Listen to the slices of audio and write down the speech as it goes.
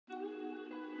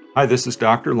Hi, this is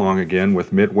Dr. Long again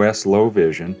with Midwest Low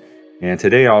Vision, and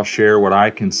today I'll share what I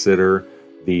consider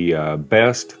the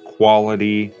best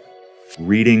quality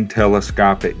reading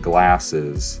telescopic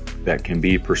glasses that can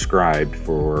be prescribed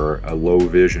for a low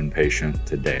vision patient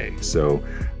today. So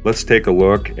let's take a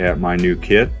look at my new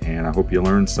kit, and I hope you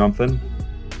learned something.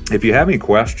 If you have any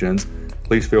questions,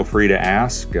 please feel free to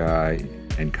ask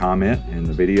and comment in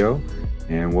the video,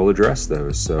 and we'll address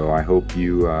those. So I hope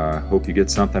you get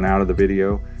something out of the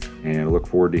video, and I look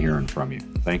forward to hearing from you.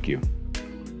 Thank you.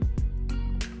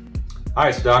 Hi,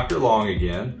 it's Dr. Long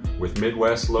again with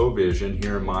Midwest Low Vision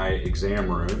here in my exam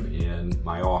room in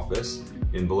my office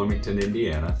in Bloomington,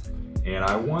 Indiana. And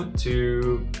I want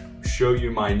to show you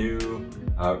my new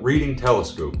reading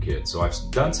telescope kit. So I've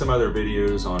done some other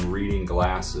videos on reading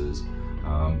glasses,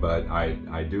 but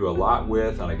I do a lot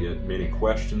with, and I get many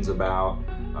questions about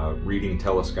reading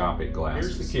telescopic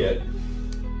glasses. Here's the kit,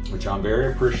 which I'm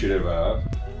very appreciative of,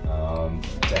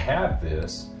 to have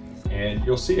this. And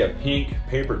you'll see a pink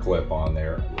paper clip on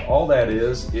there. All that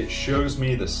is, it shows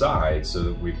me the size. So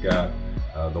that we've got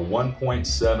the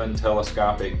 1.7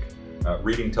 telescopic,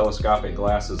 reading telescopic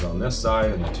glasses on this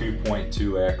side and the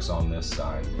 2.2x on this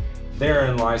side.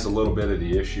 Therein lies a little bit of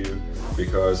the issue,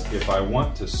 because if I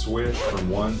want to switch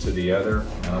from one to the other,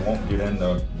 and I won't get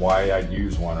into why I'd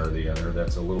use one or the other,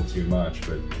 that's a little too much,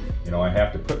 but you know, I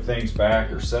have to put things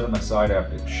back or set them aside. I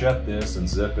have to shut this and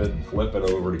zip it and flip it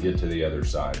over to get to the other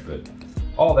side. But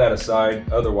all that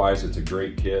aside, otherwise it's a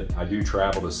great kit. I do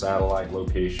travel to satellite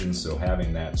locations, so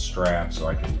having that strap so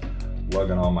I can lug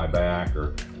it on my back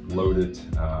or load it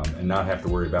and not have to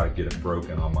worry about it getting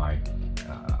broken on my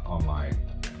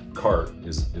cart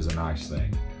is a nice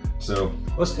thing. So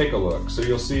let's take a look. So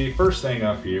you'll see first thing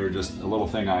up here, just a little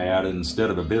thing I added. Instead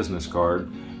of a business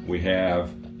card, we have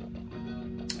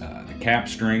the cap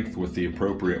strength with the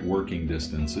appropriate working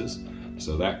distances.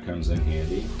 So that comes in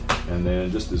handy. And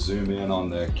then just to zoom in on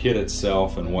the kit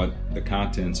itself and what the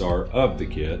contents are of the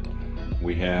kit,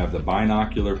 we have the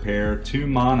binocular pair, 2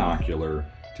 monocular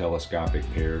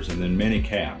telescopic pairs, and then many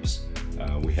caps.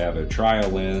 We have a trial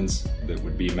lens that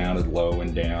would be mounted low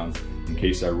and down in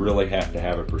case I really have to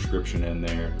have a prescription in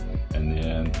there. And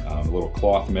then a little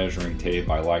cloth measuring tape.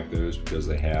 I like those because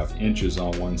they have inches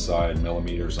on one side,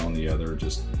 millimeters on the other,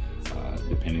 just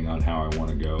depending on how I want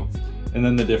to go. And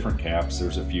then the different caps,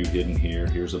 there's a few hidden here.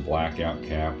 Here's a blackout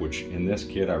cap, which in this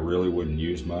kit I really wouldn't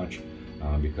use much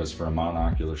because for a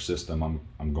monocular system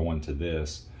I'm going to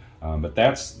this. But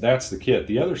that's the kit.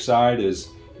 The other side is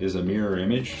a mirror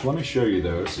image. Let me show you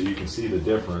those so you can see the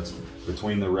difference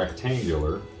between the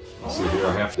rectangular. So here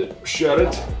I have to shut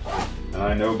it, and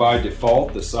I know by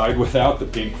default the side without the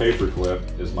pink paper clip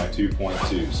is my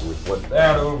 2.2. So we flip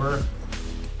that over,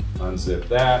 unzip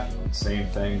that. Same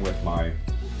thing with my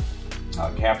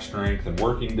cap strength and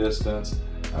working distance.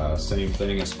 Same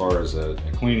thing as far as a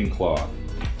cleaning cloth.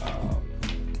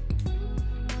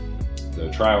 The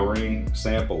trial ring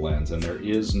sample lens, and there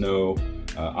is no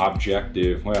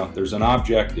objective. Well, there's an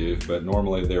objective, but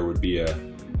normally there would be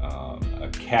a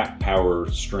cap power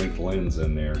strength lens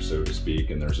in there, so to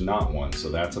speak, and there's not one. So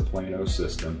that's a Plano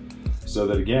system, so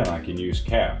that again I can use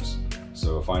caps.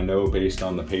 So if I know based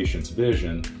on the patient's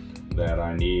vision that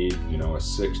I need, you know, a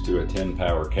 6 to a 10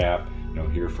 power cap, you know,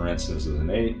 here for instance is an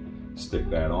 8, stick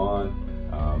that on.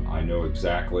 I know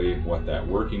exactly what that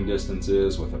working distance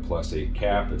is with a +8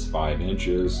 cap. It's 5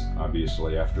 inches.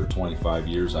 Obviously after 25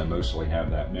 years I mostly have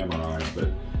that memorized, but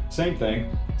same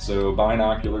thing. So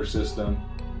binocular system,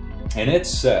 and it's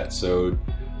set. So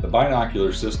the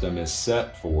binocular system is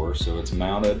set for, so it's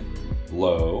mounted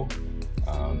low,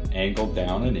 angled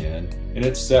down and in, and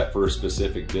it's set for a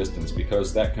specific distance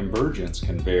because that convergence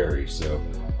can vary. So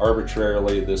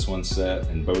arbitrarily this one's set,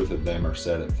 and both of them are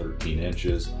set at 13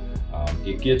 inches.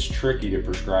 It gets tricky to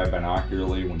prescribe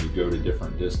binocularly when you go to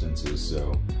different distances,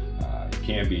 so it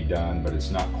can be done, but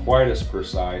it's not quite as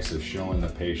precise as showing the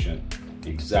patient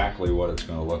exactly what it's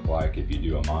going to look like if you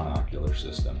do a monocular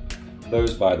system.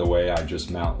 Those, by the way, I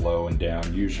just mount low and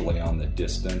down, usually on the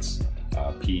distance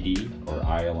PD or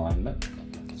eye alignment.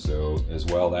 So as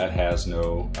well, that has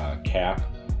no cap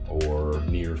or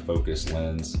near focus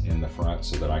lens in the front,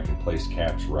 so that I can place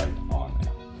caps right on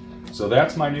that. So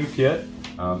that's my new kit.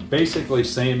 Basically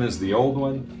same as the old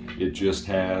one. It just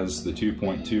has the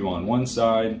 2.2 on one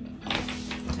side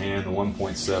and the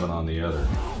 1.7 on the other.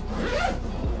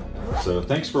 So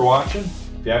thanks for watching.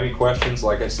 If you have any questions,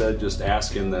 like I said, just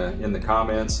ask in the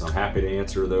comments. I'm happy to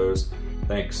answer those.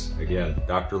 Thanks again.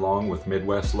 Dr. Long with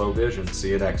Midwest Low Vision. See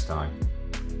you next time.